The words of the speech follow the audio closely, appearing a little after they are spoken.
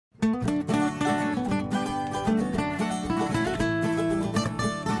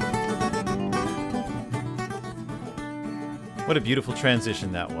What a beautiful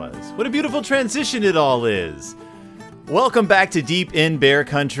transition that was. What a beautiful transition it all is. Welcome back to Deep in Bear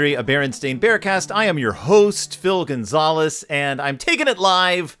Country, a Berenstain Bearcast. I am your host, Phil Gonzalez, and I'm taking it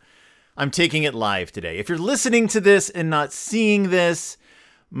live. I'm taking it live today. If you're listening to this and not seeing this,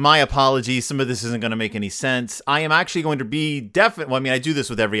 my apologies. Some of this isn't going to make any sense. I am actually going to be I do this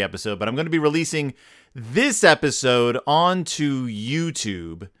with every episode, but I'm going to be releasing this episode onto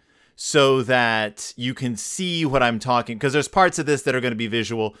YouTube so that you can see what I'm talking, because there's parts of this that are going to be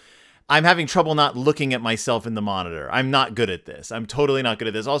visual. I'm having trouble not looking at myself in the monitor. I'm not good at this. I'm totally not good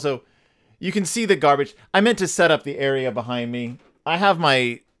at this. Also, you can see the garbage. I meant to set up the area behind me. I have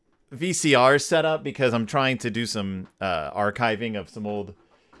my VCR set up because I'm trying to do some archiving of some old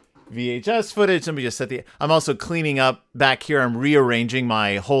VHS footage. Let me just I'm also cleaning up back here. I'm rearranging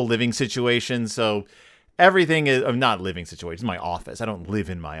my whole living situation. So everything is not living situation. My office. I don't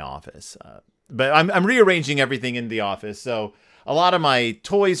live in my office, but I'm rearranging everything in the office. So a lot of my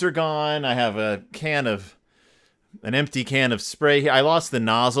toys are gone. I have an empty can of spray here. I lost the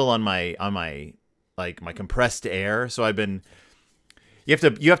nozzle on my compressed air. So you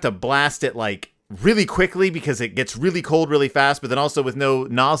have to blast it like really quickly because it gets really cold really fast. But then also with no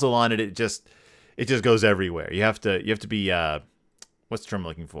nozzle on it, it just goes everywhere. You have to be what's the term I'm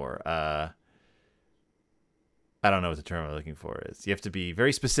looking for? I don't know what the term I'm looking for is. You have to be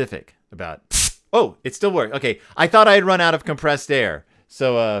very specific about. Oh, it still worked. Okay, I thought I had run out of compressed air.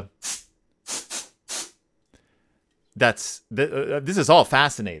 So this is all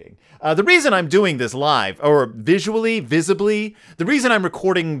fascinating. The reason I'm doing this live, or visibly, the reason I'm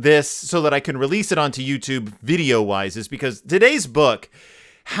recording this so that I can release it onto YouTube video-wise is because today's book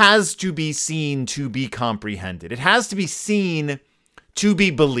has to be seen to be comprehended. It has to be seen to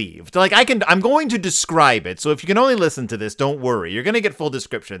be believed. I'm going to describe it. So if you can only listen to this, don't worry. You're going to get full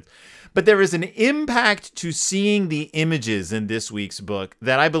descriptions. But there is an impact to seeing the images in this week's book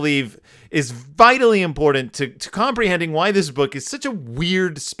that I believe is vitally important to comprehending why this book is such a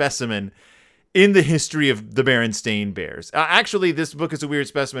weird specimen in the history of the Berenstain Bears. Actually, this book is a weird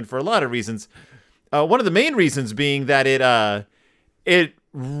specimen for a lot of reasons. One of the main reasons being that it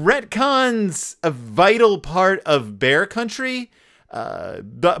retcons a vital part of Bear Country.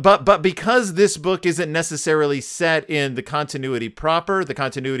 But because this book isn't necessarily set in the continuity proper, the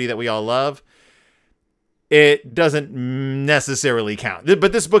continuity that we all love, it doesn't necessarily count.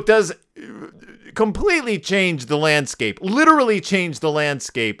 But this book does completely change the landscape, literally change the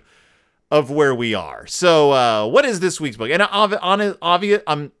landscape of where we are. So, what is this week's book? And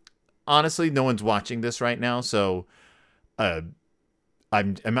honestly, no one's watching this right now, so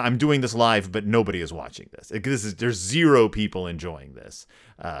I'm doing this live, but nobody is watching this. There's zero people enjoying this.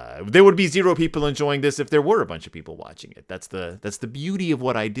 There would be zero people enjoying this if there were a bunch of people watching it. That's the beauty of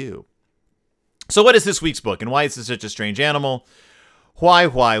what I do. So what is this week's book, and why is this such a strange animal? Why,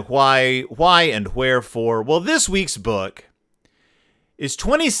 and wherefore? Well, this week's book is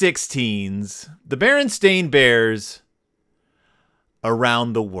 2016's The Berenstain Bears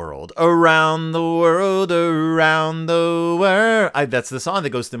Around the World. Around the world, around the world. That's the song that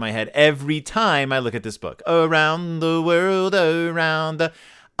goes through my head every time I look at this book. Around the world, around the...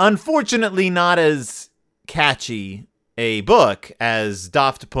 Unfortunately, not as catchy a book as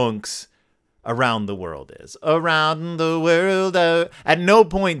Daft Punk's Around the World is. Around the world. At no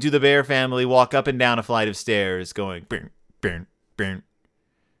point do the Bear family walk up and down a flight of stairs going... Burn, burn, burn.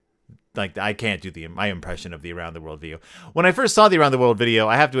 Like, I can't do my impression of the Around the World video. When I first saw the Around the World video,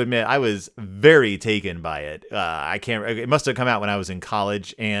 I have to admit, I was very taken by it. It must have come out when I was in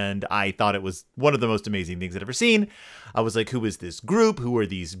college, and I thought it was one of the most amazing things I'd ever seen. I was like, who is this group? Who are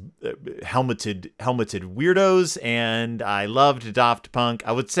these helmeted weirdos? And I loved Daft Punk.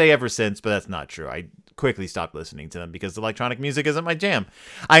 I would say ever since, but that's not true. I quickly stopped listening to them because electronic music isn't my jam.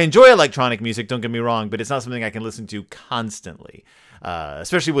 I enjoy electronic music, don't get me wrong, but it's not something I can listen to constantly.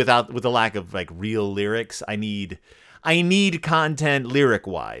 Especially with the lack of like real lyrics. I need content lyric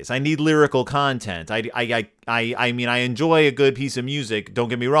wise. I need lyrical content. I mean, I enjoy a good piece of music. Don't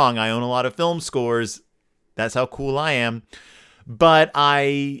get me wrong. I own a lot of film scores. That's how cool I am. But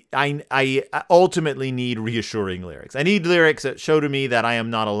I ultimately need reassuring lyrics. I need lyrics that show to me that I am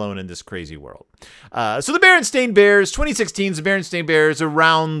not alone in this crazy world. So the Berenstain Bears, 2016's The Berenstain Bears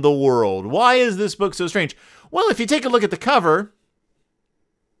Around the World. Why is this book so strange? Well, if you take a look at the cover,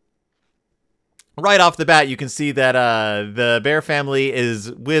 right off the bat, you can see that the Bear family is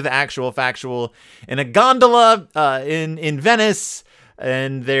with actual factual in a gondola in Venice,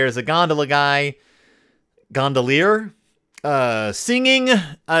 and there's a gondolier, singing,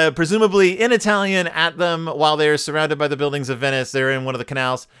 presumably in Italian, at them while they're surrounded by the buildings of Venice. They're in one of the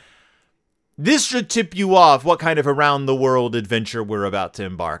canals. This should tip you off what kind of around-the-world adventure we're about to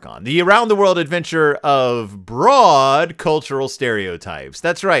embark on. The around-the-world adventure of broad cultural stereotypes.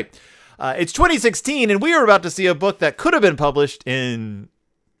 That's right. It's 2016, and we are about to see a book that could have been published in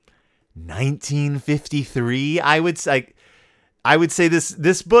 1953. I would say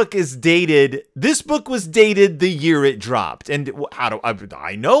this book is dated. This book was dated the year it dropped. And how do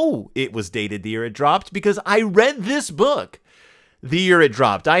I know it was dated the year it dropped? Because I read this book the year it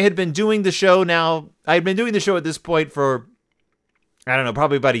dropped. I had been doing the show at this point for, I don't know,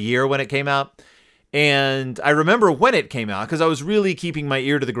 probably about a year when it came out. And I remember when it came out because I was really keeping my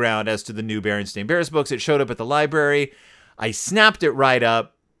ear to the ground as to the new Berenstain Bears books. It showed up at the library. I snapped it right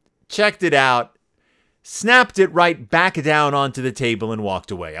up, checked it out, snapped it right back down onto the table and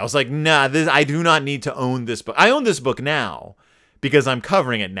walked away. I was like, nah, I do not need to own this book. I own this book now because I'm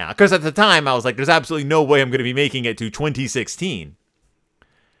covering it now. Because at the time, I was like, there's absolutely no way I'm going to be making it to 2016.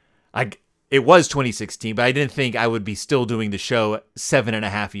 It was 2016, but I didn't think I would be still doing the show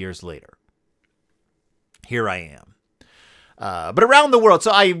 7.5 years later. Here I am. But around the world, so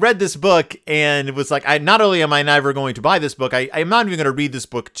I read this book and it was like, not only am I never going to buy this book, I'm not even going to read this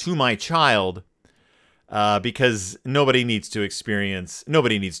book to my child because nobody needs to experience the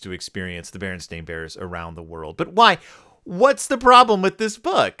Berenstain Bears around the world. But why? What's the problem with this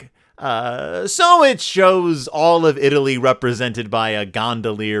book? So it shows all of Italy represented by a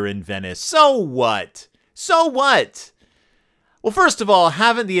gondolier in Venice. So what? So what? Well, first of all,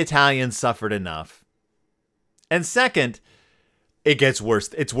 haven't the Italians suffered enough? And second, it gets worse.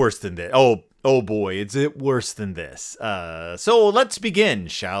 It's worse than this. Oh boy, it's worse than this. So let's begin,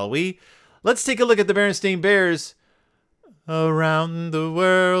 shall we? Let's take a look at the Berenstain Bears around the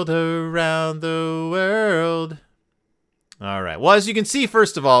world, around the world. All right. Well, as you can see,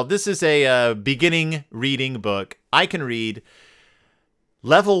 first of all, this is a beginning reading book. I can read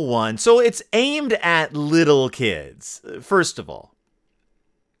level 1. So it's aimed at little kids. First of all,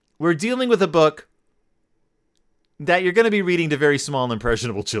 we're dealing with a book that you're going to be reading to very small and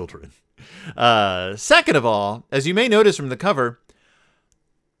impressionable children. Second of all, as you may notice from the cover,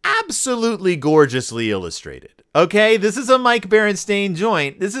 absolutely gorgeously illustrated. Okay, this is a Mike Berenstain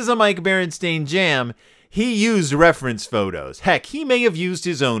joint. This is a Mike Berenstain jam. He used reference photos. Heck, he may have used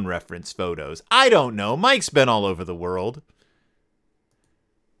his own reference photos. I don't know. Mike's been all over the world.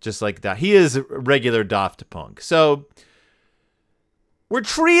 Just like that. He is a regular Daft Punk. So we're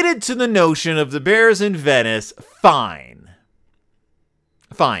treated to the notion of the Bears in Venice. Fine.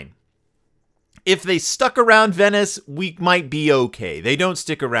 If they stuck around Venice, we might be okay. They don't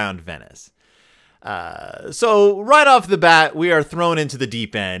stick around Venice. So right off the bat, we are thrown into the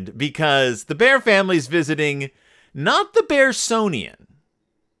deep end because the Bear family's visiting not the Berenstain,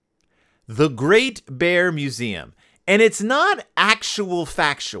 the Great Bear Museum. And it's not actual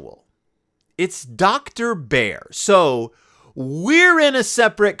factual. It's Dr. Bear. So we're in a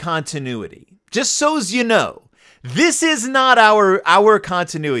separate continuity. Just so's you know. This is not our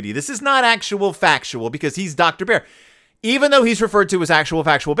continuity. This is not actual factual because he's Dr. Bear. Even though he's referred to as actual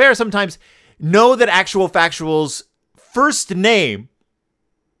factual bear, sometimes know that actual factual's first name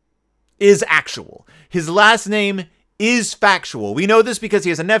is actual. His last name is factual. We know this because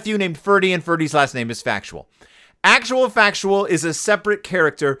he has a nephew named Ferdy, and Ferdy's last name is factual. Actual factual is a separate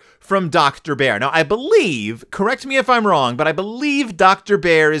character from Dr. Bear. Now, I believe, correct me if I'm wrong, but I believe Dr.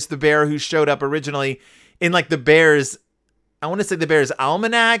 Bear is the bear who showed up originally in like the Bears, I want to say the Bears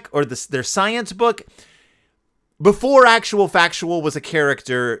Almanac or their science book. Before actual factual was a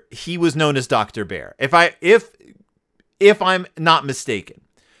character, he was known as Dr. Bear. If I'm not mistaken.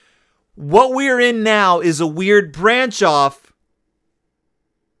 What we're in now is a weird branch off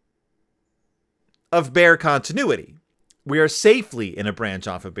of Bear continuity. We are safely in a branch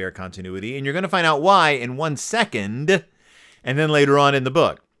off of Bear continuity, and you're going to find out why in 1 second, and then later on in the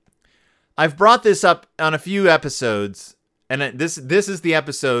book. I've brought this up on a few episodes, and this is the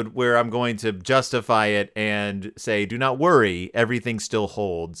episode where I'm going to justify it and say, do not worry, everything still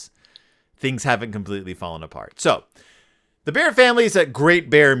holds. Things haven't completely fallen apart. So, the Bear family is at Great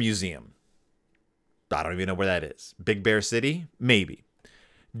Bear Museum. I don't even know where that is. Big Bear City? Maybe.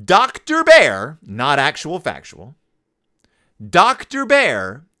 Dr. Bear, not actual factual, Dr.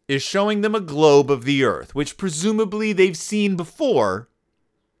 Bear is showing them a globe of the Earth, which presumably they've seen before,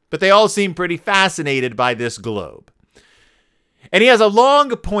 but they all seem pretty fascinated by this globe. And he has a long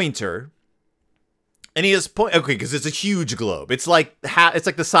pointer, and he has because it's a huge globe. It's like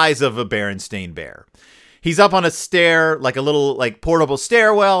the size of a Berenstain bear. He's up on a stair, like a little portable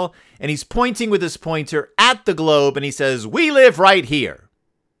stairwell, and he's pointing with his pointer at the globe, and he says, "We live right here."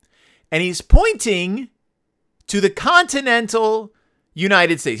 And he's pointing to the continental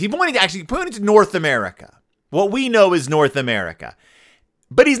United States. He pointed to North America. What we know is North America.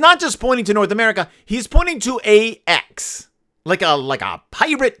 But he's not just pointing to North America. He's pointing to a X, like a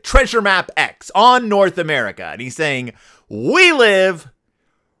pirate treasure map X on North America. And he's saying, we live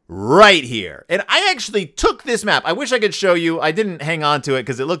right here. And I actually took this map. I wish I could show you. I didn't hang on to it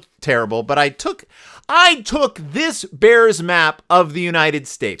because it looked terrible. But I took this bear's map of the United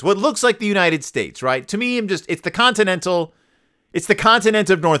States. What looks like the United States, right? To me, it's the continent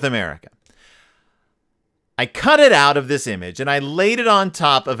of North America. I cut it out of this image and I laid it on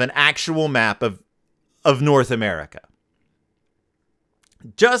top of an actual map of North America.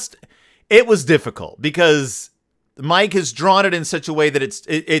 It was difficult because Mike has drawn it in such a way that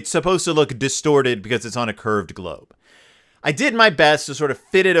it's supposed to look distorted because it's on a curved globe. I did my best to sort of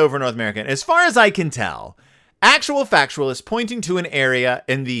fit it over North America. And as far as I can tell, Actual Factual is pointing to an area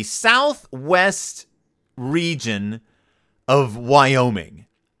in the southwest region of Wyoming.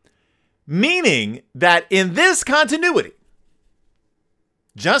 Meaning that in this continuity,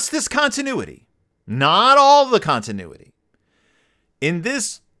 just this continuity, not all the continuity,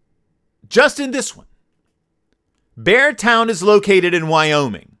 just in this one, Beartown is located in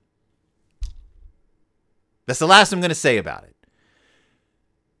Wyoming. That's the last I'm going to say about it.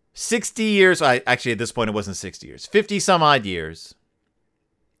 60 years, actually at this point it wasn't 60 years, 50 some odd years,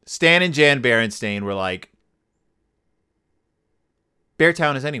 Stan and Jan Berenstain were like,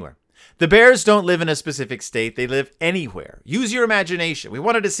 Beartown is anywhere. The bears don't live in a specific state. They live anywhere. Use your imagination. We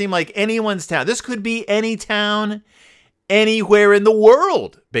want it to seem like anyone's town. This could be any town, anywhere in the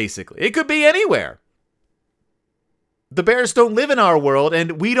world, basically. It could be anywhere. The bears don't live in our world,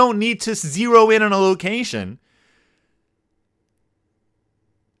 and we don't need to zero in on a location.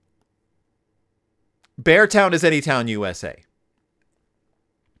 Beartown is any town, USA.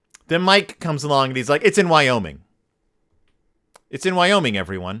 Then Mike comes along and he's like, it's in Wyoming. It's in Wyoming,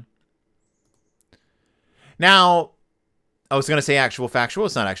 everyone. Now, I was going to say Actual Factual.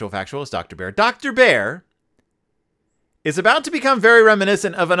 It's not Actual Factual. It's Dr. Bear. Dr. Bear is about to become very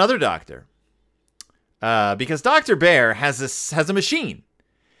reminiscent of another doctor. Because Dr. Bear has a machine.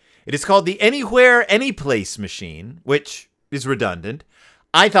 It is called the Anywhere, Anyplace machine, which is redundant.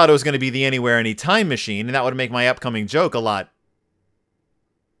 I thought it was going to be the Anywhere, Anytime machine, and that would make my upcoming joke a lot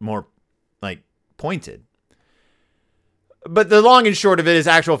more, pointed. But the long and short of it is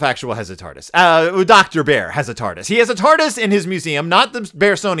Actual Factual has a TARDIS. Dr. Bear has a TARDIS. He has a TARDIS in his museum, not the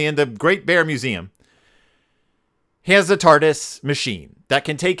Bearsonian, the Great Bear Museum. He has a TARDIS machine that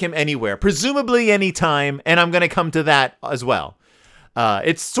can take him anywhere, presumably anytime, and I'm going to come to that as well.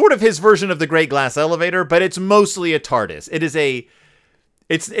 It's sort of his version of the Great Glass Elevator, but it's mostly a TARDIS. It is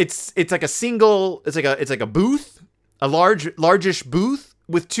it's like a single, it's like a booth, a largish booth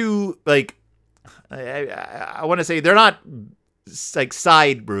with two, I want to say they're not like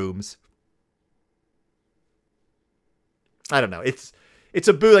side rooms. I don't know. It's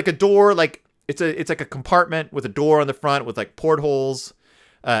a booth, like a door, it's like a compartment with a door on the front with portholes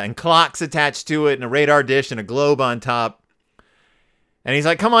and clocks attached to it and a radar dish and a globe on top. And he's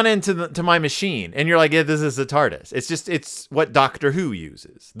like, come on into my machine. And you're like, yeah, this is a TARDIS. It's what Doctor Who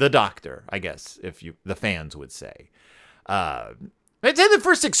uses. The Doctor, I guess, the fans would say. It's the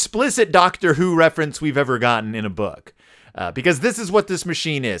first explicit Doctor Who reference we've ever gotten in a book. Because this is what this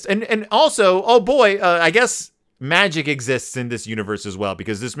machine is. And also, oh boy, I guess magic exists in this universe as well,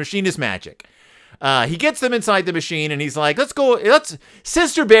 because this machine is magic. He gets them inside the machine and he's like,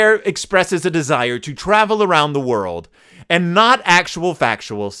 Sister Bear expresses a desire to travel around the world, and not Actual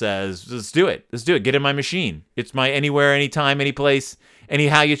Factual says, let's do it. Get in my machine. It's my anywhere, anytime, any place,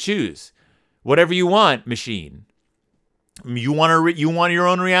 anyhow you choose. Whatever you want, machine. You want your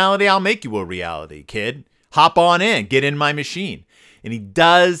own reality? I'll make you a reality, kid. Hop on in. Get in my machine. And he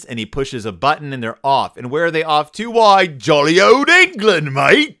does, and he pushes a button, and they're off. And where are they off to? Why, jolly old England,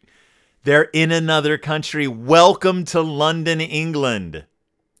 mate. They're in another country. Welcome to London, England,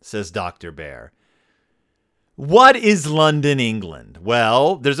 says Dr. Bear. What is London, England?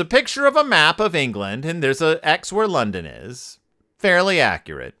 Well, there's a picture of a map of England, and there's a X where London is. Fairly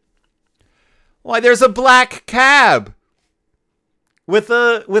accurate. Why, there's a black cab with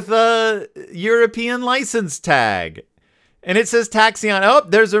a European license tag. And it says taxi on. Oh,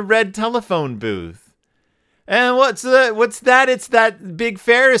 there's a red telephone booth. And what's that? It's that big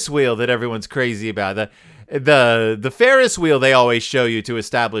Ferris wheel that everyone's crazy about. The Ferris wheel they always show you to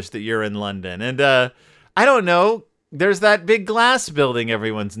establish that you're in London. And I don't know. There's that big glass building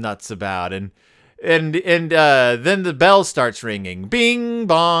everyone's nuts about. And then the bell starts ringing. Bing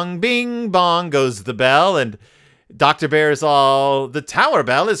bong goes the bell. And Dr. Bear's all, the tower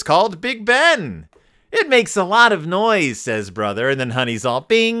bell is called Big Ben. It makes a lot of noise, says brother, and then Honey's all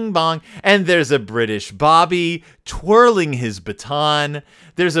bing bong, and there's a British Bobby twirling his baton.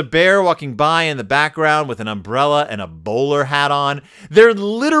 There's a bear walking by in the background with an umbrella and a bowler hat on. They're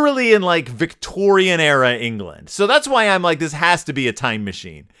literally in like Victorian era England. So that's why I'm like, this has to be a time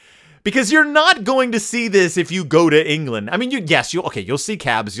machine. Because you're not going to see this if you go to England. I mean, you'll see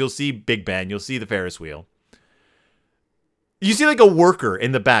cabs, you'll see Big Ben, you'll see the Ferris wheel. You see like a worker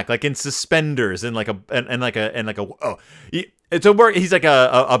in the back, like in suspenders and he's like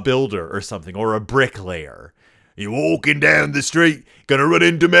a builder or something, or a bricklayer. You walking down the street, gonna run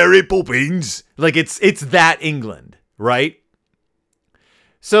into Mary Poppins. Like it's that England, right?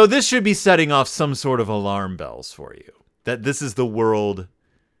 So this should be setting off some sort of alarm bells for you. That this is the world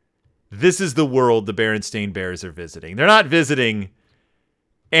the Berenstain Bears are visiting. They're not visiting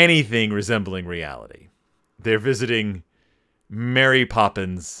anything resembling reality. They're visiting Mary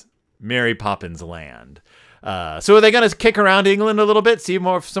Poppins land. So are they going to kick around England a little bit, see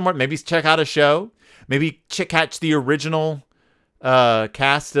more somewhere, maybe check out a show, maybe catch the original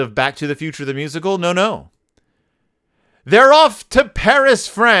cast of Back to the Future the musical? No. They're off to Paris,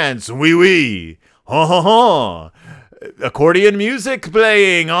 France. Oui, oui. Ha ha ha. Accordion music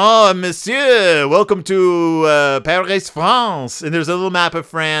playing. Oh, monsieur, welcome to Paris, France. And there's a little map of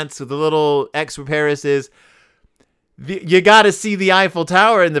France with a little X where Paris is. You got to see the Eiffel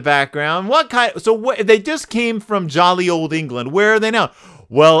Tower in the background. They just came from jolly old England. Where are they now?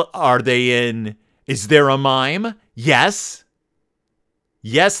 Well, is there a mime? Yes.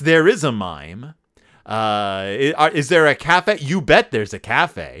 Yes, there is a mime. Is there a cafe? You bet there's a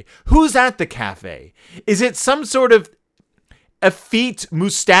cafe. Who's at the cafe? Is it some sort of effete,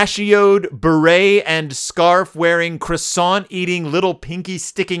 mustachioed, beret and scarf wearing, croissant eating, little pinky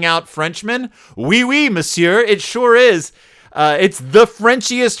sticking out Frenchman? Oui, oui, monsieur, it sure is. It's the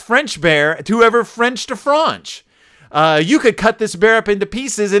Frenchiest French bear to ever French to Franche. You could cut this bear up into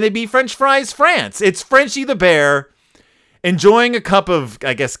pieces and it'd be French fries France. It's Frenchie the bear enjoying a cup of,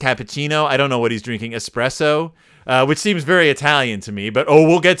 I guess, cappuccino. I don't know what he's drinking, espresso, which seems very Italian to me, but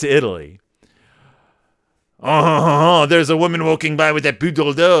we'll get to Italy. Oh, there's a woman walking by with a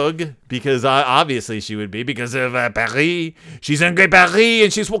poodle dog, because obviously she would be, because of Paris. She's in Paris,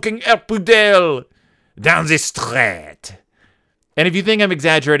 and she's walking a poodle down the street. And if you think I'm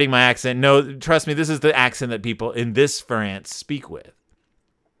exaggerating my accent, no, trust me, this is the accent that people in this France speak with.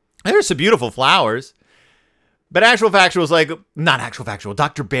 There's some beautiful flowers. But Actual Factual is like, not Actual Factual,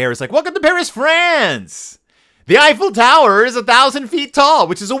 Dr. Bear is like, welcome to Paris, France. The Eiffel Tower is 1,000 feet tall,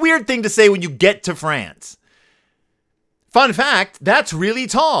 which is a weird thing to say when you get to France. Fun fact, that's really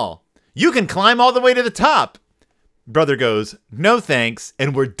tall. You can climb all the way to the top. Brother goes, no thanks,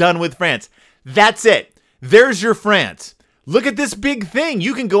 and we're done with France. That's it. There's your France. Look at this big thing.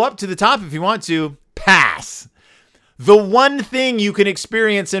 You can go up to the top if you want to. Pass. The one thing you can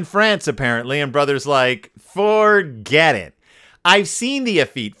experience in France, apparently, and Brother's like, forget it. I've seen the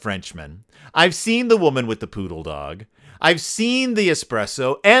effete Frenchman. I've seen the woman with the poodle dog. I've seen the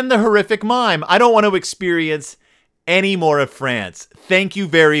espresso and the horrific mime. I don't want to experience any more of France. Thank you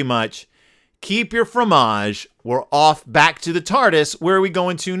very much. Keep your fromage. We're off back to the TARDIS. Where are we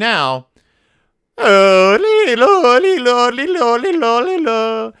going to now? We're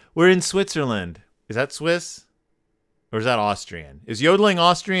in Switzerland. Is that Swiss? Or is that Austrian? Is yodeling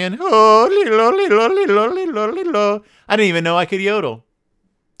Austrian? I didn't even know I could yodel.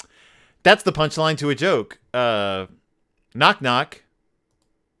 That's the punchline to a joke. Knock, knock.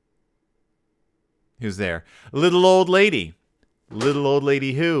 Who's there? Little old lady. Little old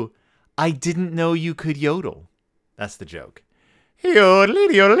lady who? I didn't know you could yodel. That's the joke. You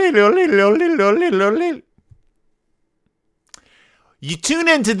tune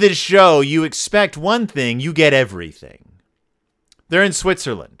into this show, you expect one thing, you get everything. They're in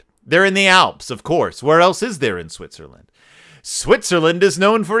Switzerland. They're in the Alps, of course. Where else is there in Switzerland? Switzerland is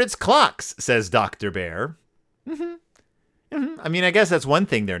known for its clocks, says Dr. Bear. I mean, I guess that's one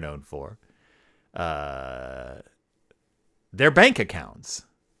thing they're known for. Their bank accounts.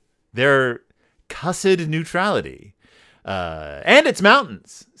 Their cussed neutrality. And its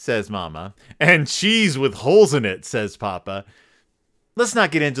mountains, says Mama. And cheese with holes in it, says Papa. Let's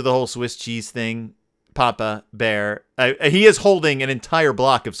not get into the whole Swiss cheese thing, Papa Bear. He is holding an entire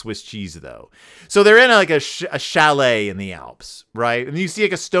block of Swiss cheese, though. So they're in a chalet in the Alps, right? And you see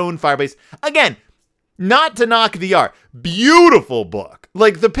like a stone fireplace. Again, not to knock the art. Beautiful book.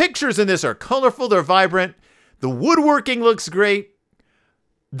 Like the pictures in this are colorful. They're vibrant. The woodworking looks great.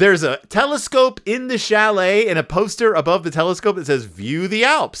 There's a telescope in the chalet and a poster above the telescope that says view the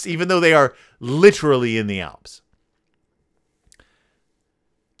Alps, even though they are literally in the Alps.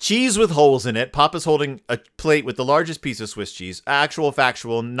 cheese with holes in it. Papa's holding a plate with the largest piece of Swiss cheese. Actual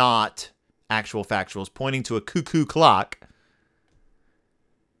factual, not actual factuals, pointing to a cuckoo clock.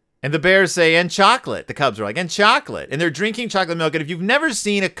 And the bears say, and chocolate. The cubs are like, and chocolate. And they're drinking chocolate milk. And if you've never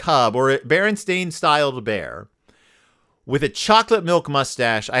seen a cub or a Berenstain-styled bear with a chocolate milk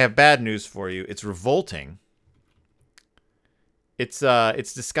mustache, I have bad news for you. It's revolting. It's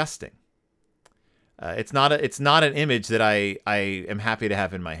disgusting. It's not an image that I am happy to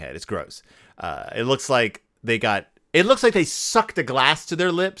have in my head. It's gross. It looks like they sucked a glass to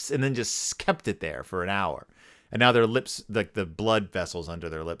their lips and then just kept it there for an hour. And now their lips, like the blood vessels under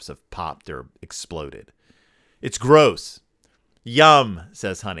their lips have popped or exploded. It's gross. Yum,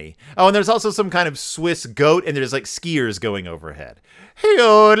 says Honey. Oh, and there's also some kind of Swiss goat, and there's like skiers going overhead.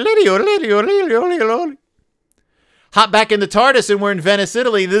 Hop back in the TARDIS, and we're in Venice,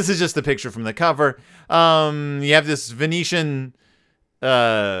 Italy. This is just the picture from the cover. You have this Venetian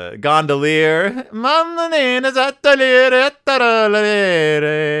gondolier.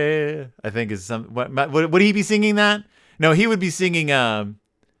 I think is some. What would he be singing that? No, he would be singing oh,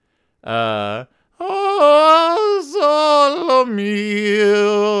 solo mio,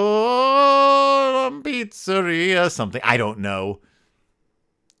 pizzeria, something. I don't know.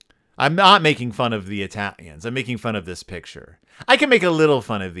 I'm not making fun of the Italians. I'm making fun of this picture. I can make a little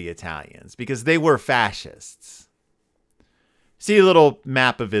fun of the Italians because they were fascists. See a little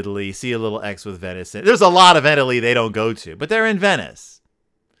map of Italy. See a little X with Venice. There's a lot of Italy they don't go to, but they're in Venice.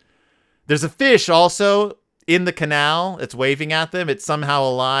 There's a fish also in the canal. It's waving at them. It's somehow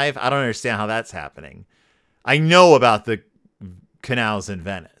alive. I don't understand how that's happening. I know about the canals in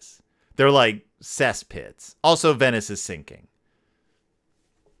Venice. They're like cesspits. Also, Venice is sinking.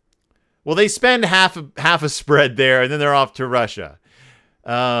 Well, they spend half a spread there, and then they're off to Russia.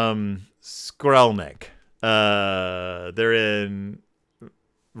 Skrelnik. They're in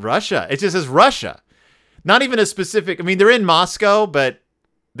Russia. It just says Russia. Not even a specific... I mean, they're in Moscow, but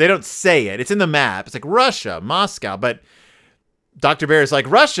they don't say it. It's in the map. It's like Russia, Moscow. But Dr. Bear is like,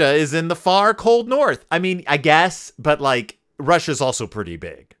 Russia is in the far cold north. I mean, I guess, but like, Russia's also pretty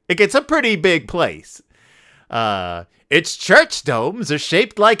big. It's a pretty big place. Its church domes are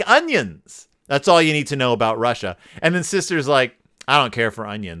shaped like onions. That's all you need to know about Russia. And then Sister's like, I don't care for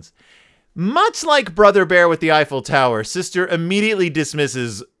onions. Much like Brother Bear with the Eiffel Tower, Sister immediately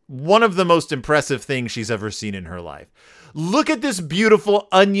dismisses one of the most impressive things she's ever seen in her life. Look at this beautiful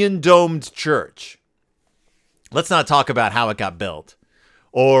onion-domed church. Let's not talk about how it got built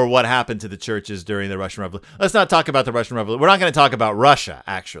or what happened to the churches during the Russian Revolution. Let's not talk about the Russian Revolution. We're not going to talk about Russia,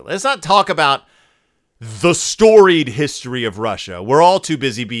 actually. Let's not talk about the storied history of Russia. We're all too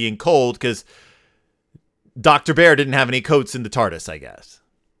busy being cold because Dr. Bear didn't have any coats in the TARDIS, I guess.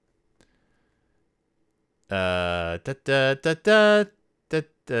 There it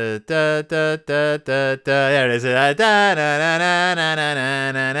is.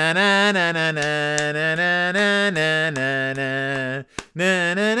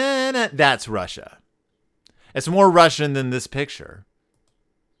 That's Russia. It's more Russian than this picture.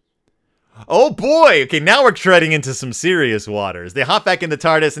 Oh boy! Okay, now we're treading into some serious waters. They hop back in the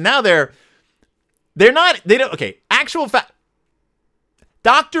TARDIS, and now they don't. Okay, actual fact.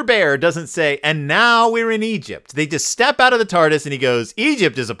 Dr. Bear doesn't say, and now we're in Egypt. They just step out of the TARDIS and he goes,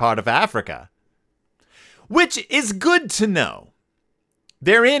 Egypt is a part of Africa. Which is good to know.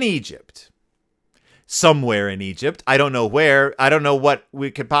 They're in Egypt. Somewhere in Egypt. I don't know where. I don't know what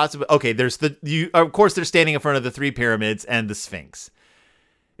we could possibly... Okay, of course they're standing in front of the 3 pyramids and the Sphinx.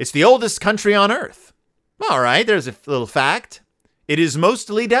 It's the oldest country on Earth. All right, there's a little fact. It is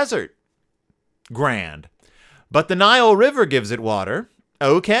mostly desert. Grand. But the Nile River gives it water.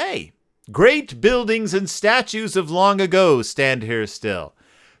 Okay. Great buildings and statues of long ago stand here still.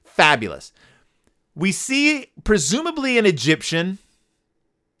 Fabulous. We see presumably an Egyptian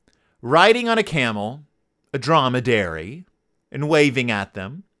riding on a camel, a dromedary, and waving at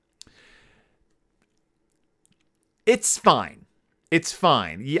them. It's fine. It's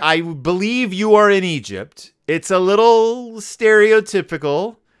fine. I believe you are in Egypt. It's a little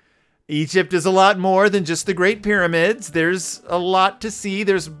stereotypical. Egypt is a lot more than just the Great Pyramids. There's a lot to see.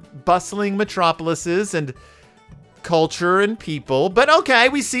 There's bustling metropolises and culture and people. But okay,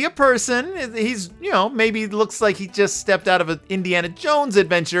 we see a person. He's, maybe looks like he just stepped out of an Indiana Jones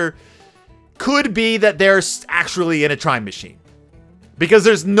adventure. Could be that they're actually in a time machine. Because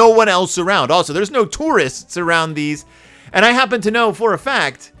there's no one else around. Also, there's no tourists around these. And I happen to know for a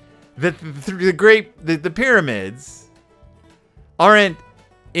fact that the pyramids aren't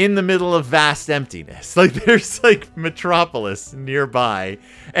in the middle of vast emptiness. Like, there's like metropolis nearby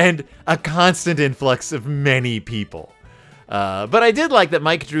and a constant influx of many people. But I did like that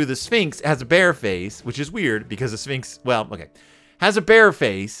Mike drew the Sphinx has a bear face, which is weird because the Sphinx, has a bear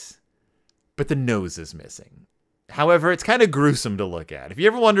face, but the nose is missing. However, it's kind of gruesome to look at. If you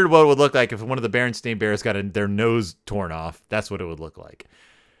ever wondered what it would look like if one of the Berenstain bears got their nose torn off, that's what it would look like.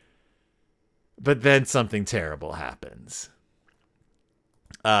 But then something terrible happens.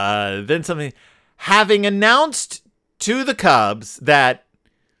 Having announced to the Cubs that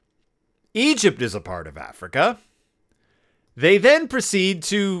Egypt is a part of Africa, they then proceed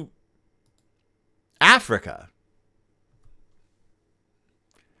to Africa.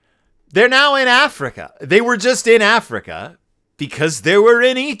 They're now in Africa. They were just in Africa because they were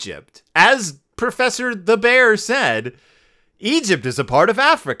in Egypt. As Professor the Bear said, Egypt is a part of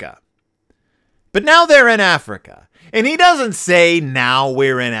Africa. But now they're in Africa. And he doesn't say now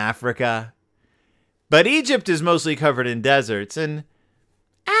we're in Africa. But Egypt is mostly covered in deserts. And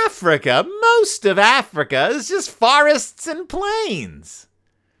Africa, most of Africa, is just forests and plains.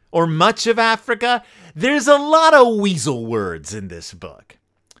 Or much of Africa. There's a lot of weasel words in this book.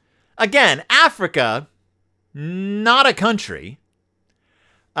 Again, Africa, not a country.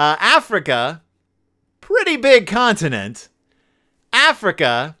 Africa, pretty big continent.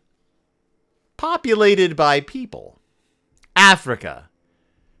 Africa, populated by people. Africa,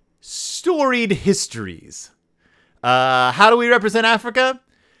 storied histories. How do we represent Africa?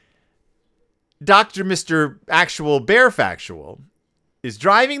 Dr. Mr. Actual Bear Factual is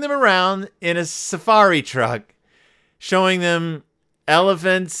driving them around in a safari truck, showing them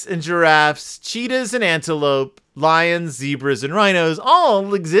elephants and giraffes, cheetahs and antelope, lions, zebras, and rhinos,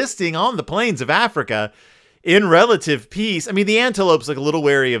 all existing on the plains of Africa in relative peace. I mean, the antelope's like a little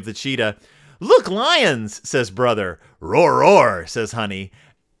wary of the cheetah. Look, lions, says brother. Roar, roar, says honey.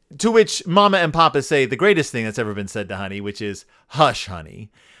 To which mama and papa say the greatest thing that's ever been said to honey, which is, hush, honey.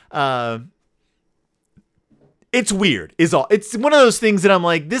 It's weird, is all. It's one of those things that I'm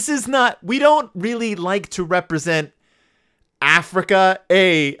like, we don't really like to represent Africa,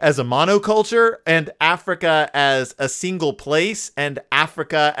 as a monoculture, and Africa as a single place, and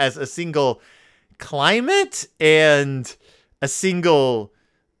Africa as a single climate, and a single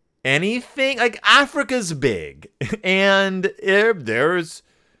anything. Like, Africa's big, and there's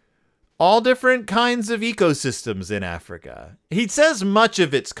all different kinds of ecosystems in Africa. He says much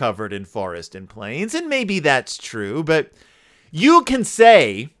of it's covered in forest and plains, and maybe that's true, but you can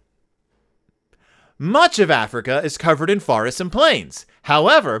say much of Africa is covered in forests and plains.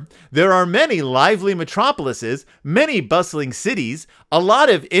 However, there are many lively metropolises, many bustling cities, a lot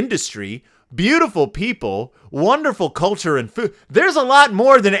of industry, beautiful people, wonderful culture and food. There's a lot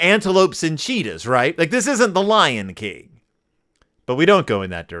more than antelopes and cheetahs, right? Like, this isn't the Lion King. But we don't go in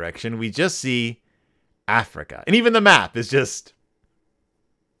that direction. We just see Africa. And even the map is just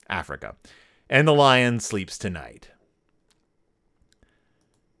Africa. And the lion sleeps tonight.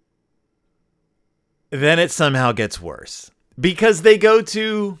 Then it somehow gets worse. Because they go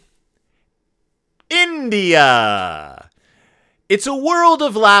to India. It's a world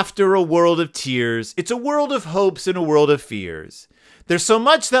of laughter, a world of tears. It's a world of hopes and a world of fears. There's so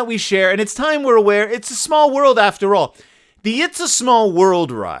much that we share, and it's time we're aware it's a small world after all. The It's a Small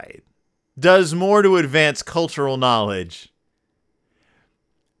World ride does more to advance cultural knowledge.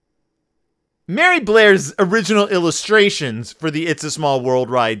 Mary Blair's original illustrations for the It's a Small World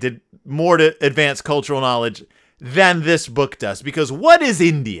ride did more to advance cultural knowledge than this book does. Because what is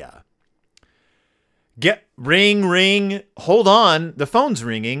India? Ring, ring. Hold on. The phone's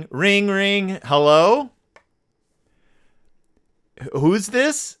ringing. Ring, ring. Hello? Who's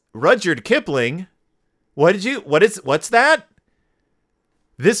this? Rudyard Kipling. What's that?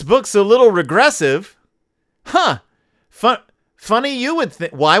 This book's a little regressive. Huh. Funny you would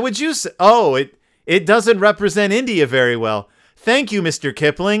think. Why would you say? Oh, it doesn't represent India very well. Thank you, Mr.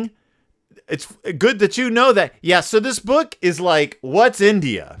 Kipling. It's good that you know that. Yeah, so this book is like, what's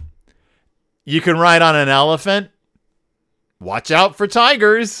India? You can ride on an elephant. Watch out for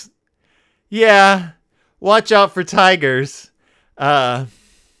tigers. Yeah, watch out for tigers.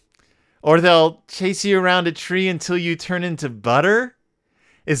 Or they'll chase you around a tree until you turn into butter.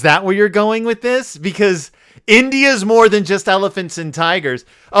 Is that where you're going with this? Because India's more than just elephants and tigers.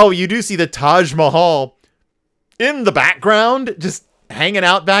 Oh, you do see the Taj Mahal in the background, just hanging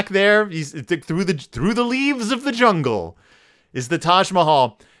out back there. Through the leaves of the jungle is the Taj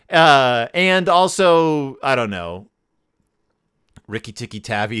Mahal. And also, I don't know, Rikki Tikki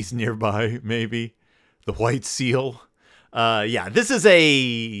Tavi's nearby, maybe. The White Seal. Yeah, this is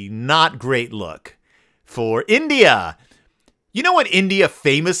a not great look for India. You know what India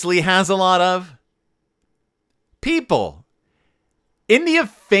famously has a lot of? People. India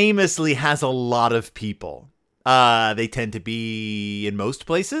famously has a lot of people. They tend to be, in most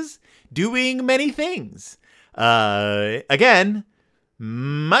places, doing many things. Again,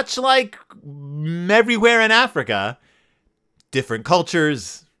 much like everywhere in Africa, different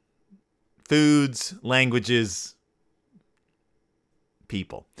cultures, foods, languages,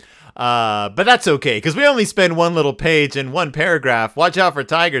 people. But that's okay, because we only spend one little page and one paragraph. Watch out for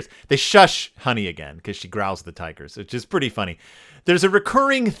tigers. They shush Honey again, because she growls at the tigers, which is pretty funny. There's a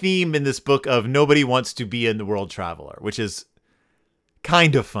recurring theme in this book of nobody wants to be in the World Traveler, which is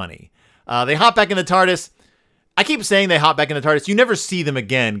kind of funny. They hop back in the TARDIS. I keep saying they hop back in the TARDIS. You never see them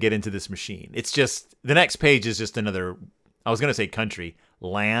again get into this machine. It's just, the next page is just another, I was going to say country,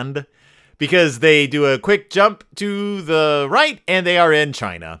 land, because they do a quick jump to the right and they are in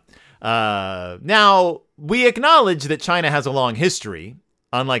China. Now, we acknowledge that China has a long history,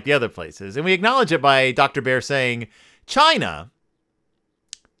 unlike the other places. And we acknowledge it by Dr. Bear saying, China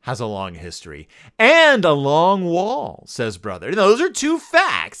has a long history and a long wall, says Brother. Those are two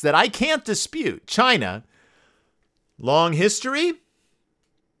facts that I can't dispute. China, long history,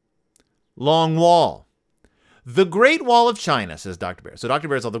 long wall. The Great Wall of China, says Dr. Bear. So Dr.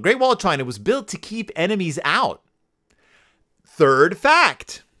 Bear says the Great Wall of China was built to keep enemies out. Third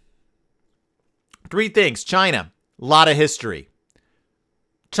fact. Three things. China, lot of history.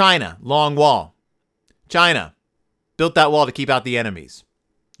 China, long wall. China, built that wall to keep out the enemies.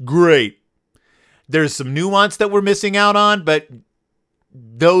 Great. There's some nuance that we're missing out on, but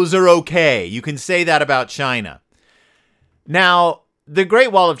those are okay. You can say that about China. Now, the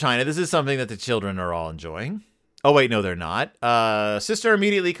Great Wall of China, this is something that the children are all enjoying. Oh, wait, no, they're not. Sister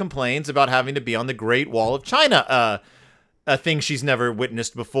immediately complains about having to be on the Great Wall of China, a thing she's never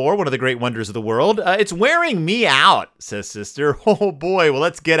witnessed before, one of the great wonders of the world. It's wearing me out, says Sister. Oh, boy, well,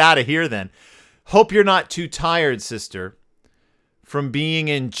 let's get out of here then. Hope you're not too tired, Sister, from being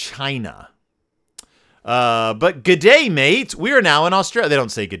in China. But good day, mate. We are now in Australia. They don't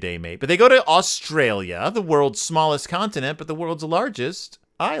say good day, mate, but they go to Australia, the world's smallest continent, but the world's largest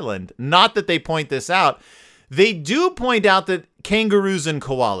island. Not that they point this out. They do point out that kangaroos and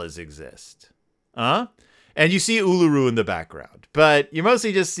koalas exist. And you see Uluru in the background, but you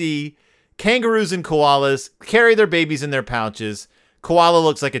mostly just see kangaroos and koalas carry their babies in their pouches. Koala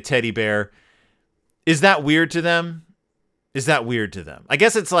looks like a teddy bear. Is that weird to them? I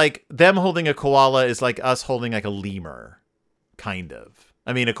guess it's like them holding a koala is like us holding like a lemur, kind of.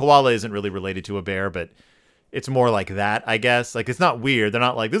 I mean, a koala isn't really related to a bear, but it's more like that, I guess. Like, it's not weird. They're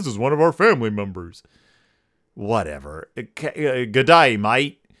not like, this is one of our family members. Whatever. Good day,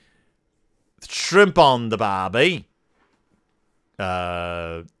 mate. Shrimp on the barbie.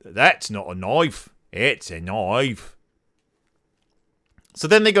 That's not a knife. It's a knife. So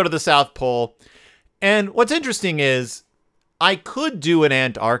then they go to the South Pole. And what's interesting is I could do an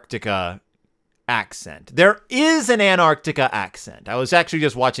Antarctica accent. There is an Antarctica accent. I was actually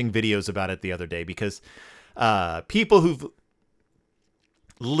just watching videos about it the other day because people who've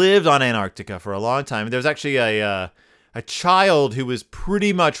lived on Antarctica for a long time, there's actually a child who was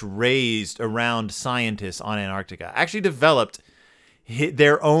pretty much raised around scientists on Antarctica, actually developed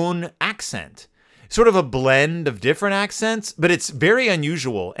their own accent. Sort of a blend of different accents, but it's very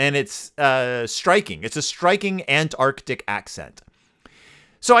unusual and it's striking. It's a striking Antarctic accent.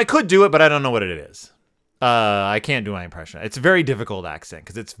 So I could do it, but I don't know what it is. I can't do my impression. It's a very difficult accent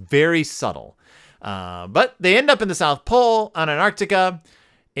because it's very subtle. But they end up in the South Pole on Antarctica,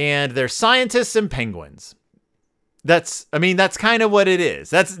 and they're scientists and penguins. That's kind of what it is.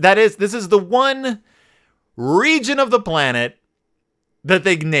 This is the one region of the planet that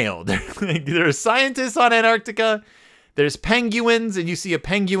they nailed. There's scientists on Antarctica. There's penguins, and you see a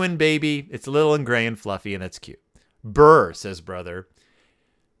penguin baby. It's little and gray and fluffy, and it's cute. Brr, says Brother,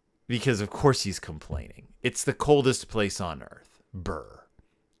 because of course he's complaining. It's the coldest place on Earth. Brr.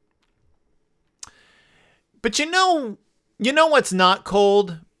 But you know what's not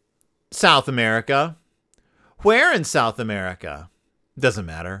cold? South America. Where in South America? Doesn't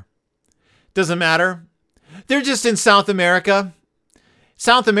matter. Doesn't matter. They're just in South America.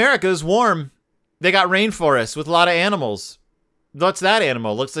 South America is warm. They got rainforests with a lot of animals. What's that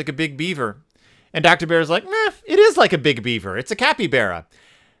animal? Looks like a big beaver. And Dr. Bear's like, it is like a big beaver. It's a capybara.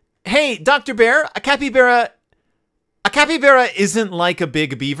 Hey, Dr. Bear, a capybara isn't like a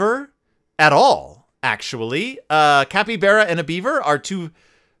big beaver at all, actually. Capybara and a beaver are two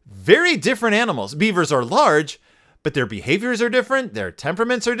very different animals. Beavers are large, but their behaviors are different. Their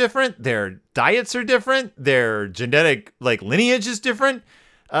temperaments are different. Their diets are different. Their genetic lineage is different.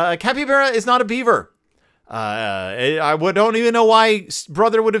 Capybara is not a beaver. don't even know why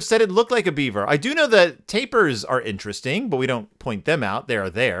Brother would have said it looked like a beaver. I do know that tapirs are interesting, but we don't point them out. They are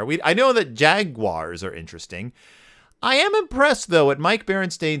there. I know that jaguars are interesting. I am impressed, though, at Mike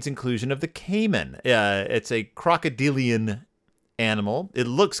Berenstain's inclusion of the caiman. It's a crocodilian animal. It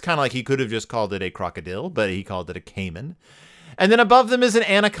looks kind of like he could have just called it a crocodile, but he called it a caiman. And then above them is an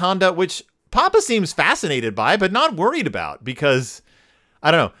anaconda, which Papa seems fascinated by, but not worried about because,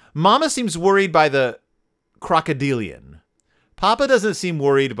 I don't know, Mama seems worried by the crocodilian. Papa doesn't seem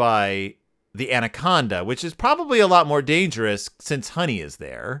worried by the anaconda, which is probably a lot more dangerous since honey is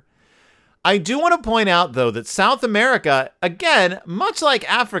there. I do want to point out, though, that South America, again, much like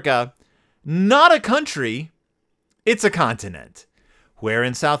Africa, not a country, it's a continent. Where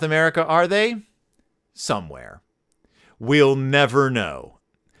in South America are they? Somewhere. We'll never know.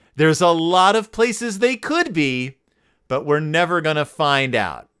 There's a lot of places they could be, but we're never going to find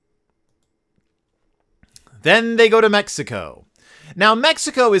out. Then they go to Mexico. Now,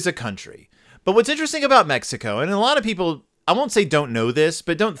 Mexico is a country. But what's interesting about Mexico, and a lot of people, I won't say don't know this,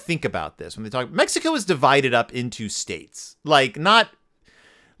 but don't think about this when they talk. Mexico is divided up into states. Like, not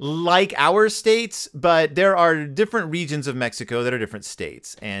like our states, but there are different regions of Mexico that are different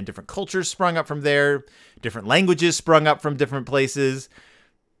states. And different cultures sprung up from there. Different languages sprung up from different places.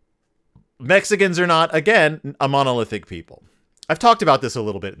 Mexicans are not, again, a monolithic people. I've talked about this a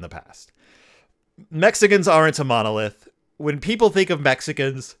little bit in the past. Mexicans aren't a monolith. When people think of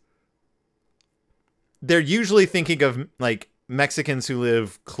Mexicans, they're usually thinking of like Mexicans who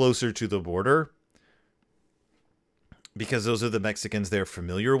live closer to the border because those are the Mexicans they're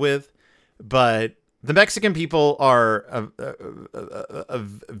familiar with. But the Mexican people are a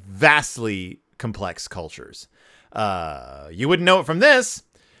vastly complex cultures. You wouldn't know it from this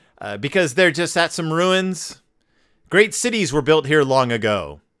because they're just at some ruins. Great cities were built here long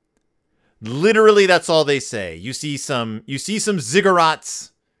ago. Literally, that's all they say. You see some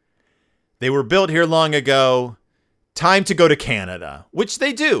ziggurats. They were built here long ago. Time to go to Canada, which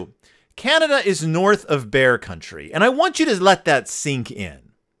they do. Canada is north of bear country, and I want you to let that sink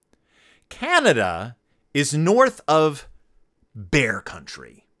in. Canada is north of bear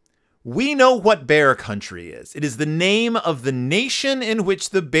country. We know what bear country is. It is the name of the nation in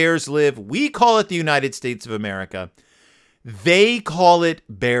which the bears live. We call it the United States of America. They call it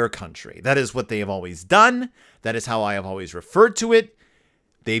bear country. That is what they have always done. That is how I have always referred to it.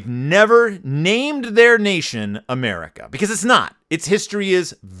 They've never named their nation America because it's not. Its history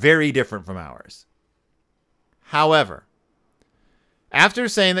is very different from ours. However, after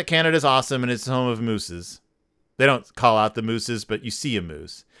saying that Canada's awesome and it's home of mooses, they don't call out the mooses, but you see a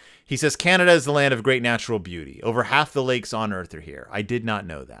moose. He says Canada is the land of great natural beauty. Over half the lakes on Earth are here. I did not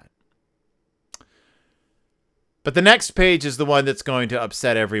know that. But the next page is the one that's going to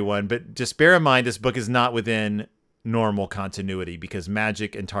upset everyone. But just bear in mind, this book is not within normal continuity because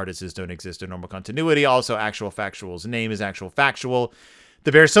magic and TARDISes don't exist in normal continuity. Also, Actual Factual's name is Actual Factual.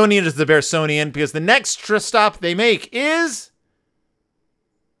 The Berensonian is the Berensonian because the next stop they make is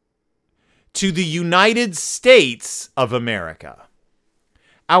to the United States of America.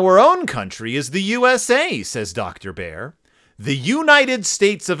 Our own country is the USA, says Dr. Bear. The United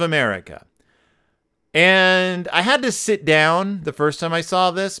States of America. And I had to sit down the first time I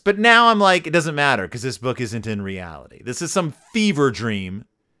saw this, but now I'm like, it doesn't matter because this book isn't in reality. This is some fever dream.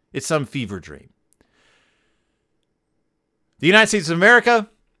 It's some fever dream. The United States of America.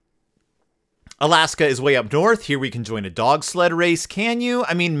 Alaska is way up north. Here we can join a dog sled race. Can you?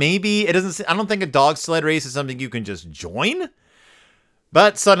 I mean, maybe. It doesn't. I don't think a dog sled race is something you can just join.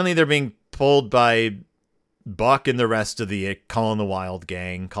 But suddenly they're being pulled by Buck and the rest of the Call of the Wild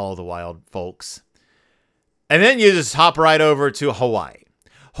gang, Call of the Wild folks. And then you just hop right over to Hawaii.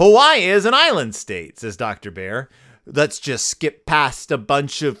 Hawaii is an island state, says Dr. Bear. Let's just skip past a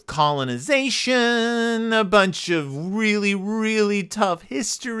bunch of colonization, a bunch of really, really tough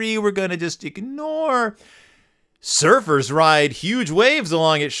history we're going to just ignore. Surfers ride huge waves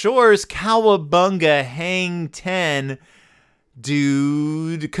along its shores. Cowabunga, hang 10,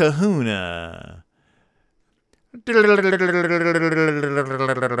 dude, kahuna.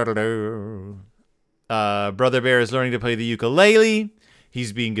 Brother Bear is learning to play the ukulele.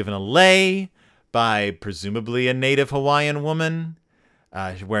 He's being given a lei by presumably a native Hawaiian woman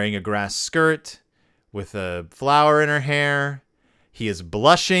wearing a grass skirt with a flower in her hair. He is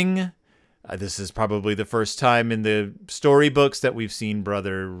blushing. This is probably the first time in the storybooks that we've seen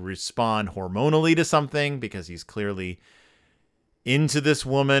Brother respond hormonally to something because he's clearly into this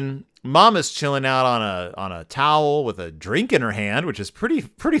woman. Mama's chilling out on a towel with a drink in her hand, which is pretty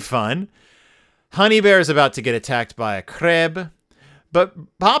fun. Honey Bear is about to get attacked by a crab, But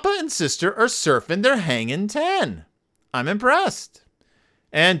Papa and Sister are surfing. They're hanging 10. I'm impressed.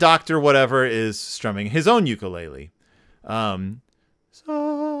 And Dr. Whatever is strumming his own ukulele. Somewhere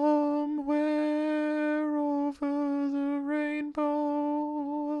over the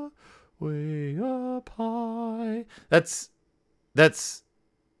rainbow, way up high. That's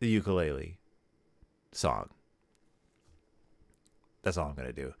the ukulele song. That's all I'm going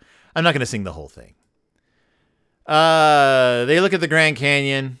to do. I'm not going to sing the whole thing. They look at the Grand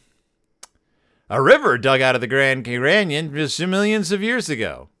Canyon. A river dug out of the Grand Canyon just millions of years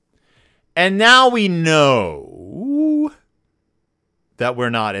ago. And now we know that we're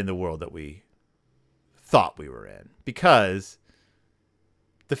not in the world that we thought we were in. Because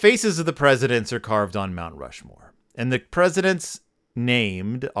the faces of the presidents are carved on Mount Rushmore. And the presidents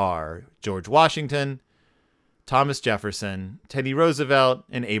named are George Washington, Thomas Jefferson, Teddy Roosevelt,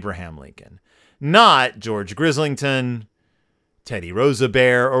 and Abraham Lincoln. Not George Grislington, Teddy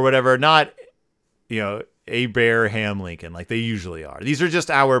Roosevelt, or whatever. Not, Abraham Lincoln, like they usually are. These are just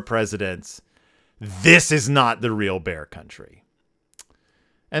our presidents. This is not the real bear country.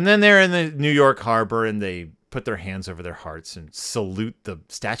 And then they're in the New York harbor, and they put their hands over their hearts and salute the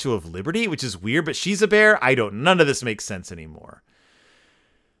Statue of Liberty, which is weird, but she's a bear. None of this makes sense anymore.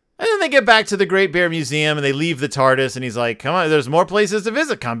 And then they get back to the Great Bear Museum and they leave the TARDIS and he's like, come on, there's more places to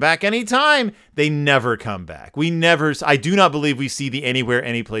visit. Come back anytime. They never come back. I do not believe we see the Anywhere,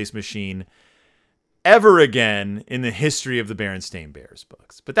 Anyplace machine ever again in the history of the Berenstain Bears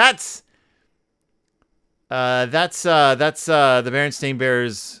books. But that's the Berenstain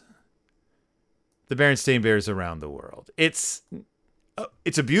Bears. The Berenstain Bears around the world. It's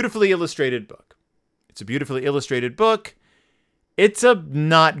a beautifully illustrated book. It's a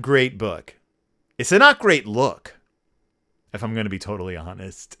not great book. It's a not great look. If I'm going to be totally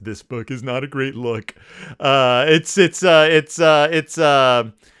honest, this book is not a great look. It's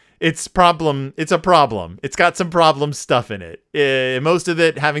a problem. It's got some problem stuff in it. Most of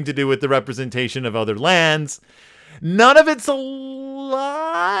it having to do with the representation of other lands. None of it's a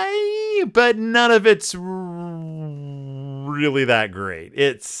lie, but none of it's really that great.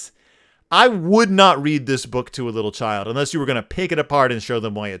 I would not read this book to a little child unless you were going to pick it apart and show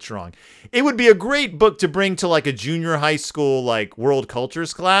them why it's wrong. It would be a great book to bring to like a junior high school, like world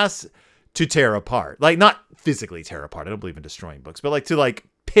cultures class to tear apart. Like not physically tear apart. I don't believe in destroying books, but like to like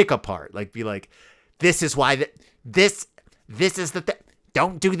pick apart, like be like, this is why this is the thing.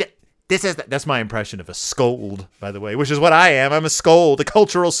 Don't do that. That's my impression of a scold, by the way, which is what I am. I'm a scold, a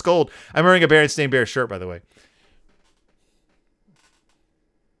cultural scold. I'm wearing a Berenstain Bear shirt, by the way.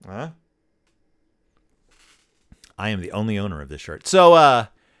 Huh? I am the only owner of this shirt. So,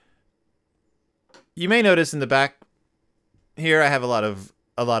 you may notice in the back here, I have a lot of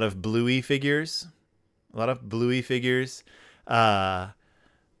Bluey figures. I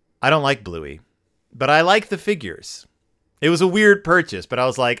don't like Bluey, but I like the figures. It was a weird purchase, but I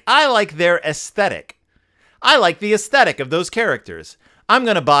was like, I like their aesthetic. I like the aesthetic of those characters. I'm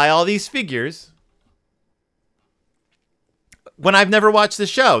going to buy all these figures when I've never watched the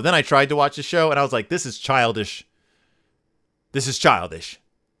show. Then I tried to watch the show and I was like, this is childish. There's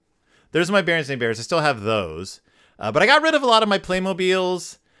my Berenstain Bears. I still have those. But I got rid of a lot of my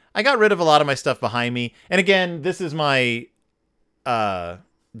Playmobiles. I got rid of a lot of my stuff behind me. And again, this is my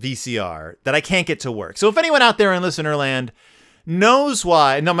VCR that I can't get to work. So if anyone out there in listener land knows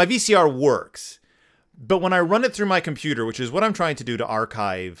why, no, my VCR works. But when I run it through my computer, which is what I'm trying to do to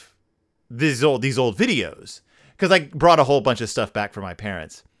archive these old videos, because I brought a whole bunch of stuff back for my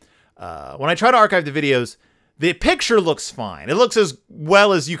parents. When I try to archive the videos, the picture looks fine. It looks as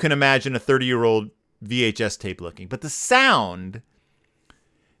well as you can imagine a 30-year-old VHS tape looking. But the sound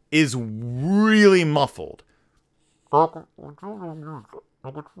is really muffled. And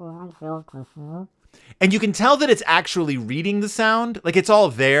you can tell that it's actually reading the sound. Like it's all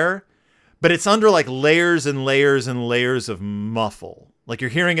there, but it's under like layers and layers and layers of muffle. Like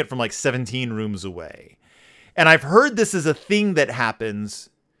you're hearing it from like 17 rooms away. And I've heard this is a thing that happens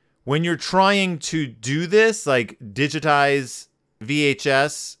when you're trying to do this, like digitize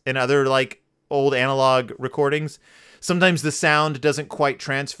VHS and other like old analog recordings. Sometimes the sound doesn't quite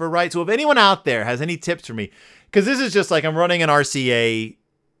transfer right. So if anyone out there has any tips for me, because this is just like I'm running an RCA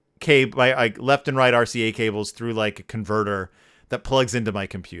cable, like left and right RCA cables through like a converter that plugs into my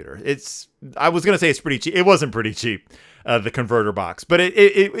computer. I was going to say it's pretty cheap. It wasn't pretty cheap, the converter box, but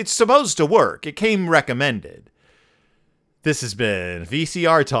it's supposed to work. It came recommended. This has been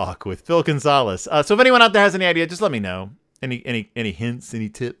VCR Talk with Phil Gonzalez. So if anyone out there has any idea, just let me know. Any hints, any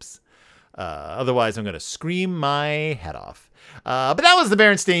tips? Otherwise, I'm going to scream my head off. But that was the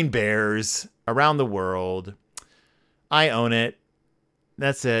Berenstain Bears around the world. I own it.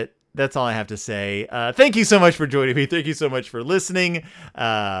 That's it. That's all I have to say. Thank you so much for joining me. Thank you so much for listening.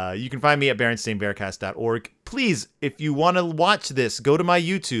 You can find me at BerenstainBearcast.org. Please, if you want to watch this, go to my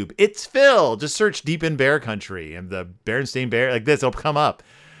YouTube. It's Phil. Just search Deep in Bear Country and the Berenstain Bear, like this, it'll come up.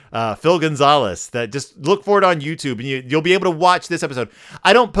 Phil Gonzalez. That just look for it on YouTube, and you'll be able to watch this episode.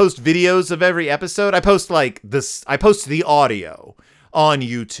 I don't post videos of every episode. I post like this. I post the audio on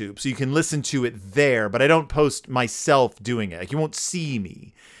YouTube, so you can listen to it there. But I don't post myself doing it. Like, you won't see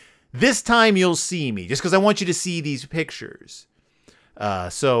me. This time you'll see me, just because I want you to see these pictures.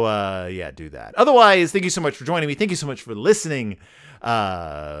 Yeah, do that. Otherwise, thank you so much for joining me. Thank you so much for listening.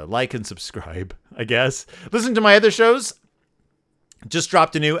 Like and subscribe, I guess. Listen to my other shows. Just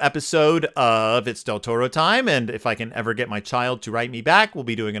dropped a new episode of It's Del Toro Time, and if I can ever get my child to write me back, we'll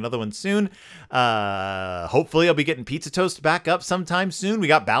be doing another one soon. Hopefully I'll be getting Pizza Toast back up sometime soon. We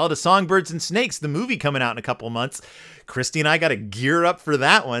got Ballad of Songbirds and Snakes, the movie, coming out in a couple months. Christy and I got to gear up for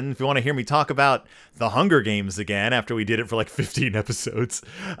that one if you want to hear me talk about the Hunger Games again after we did it for like 15 episodes.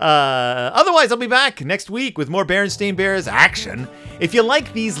 Otherwise, I'll be back next week with more Berenstain Bears action. If you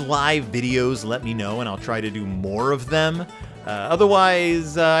like these live videos, let me know, and I'll try to do more of them.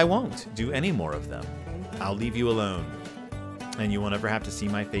 Otherwise, I won't do any more of them. I'll leave you alone, and you won't ever have to see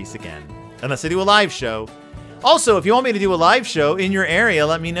my face again, unless I do a live show. Also, if you want me to do a live show in your area,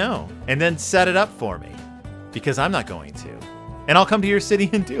 let me know, and then set it up for me, because I'm not going to. And I'll come to your city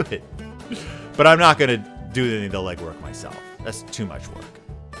and do it. But I'm not going to do any of the legwork myself. That's too much work,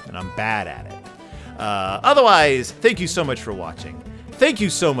 and I'm bad at it. Otherwise, thank you so much for watching. Thank you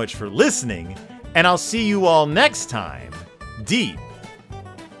so much for listening, and I'll see you all next time. Deep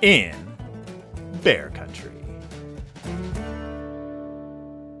in Bear Country.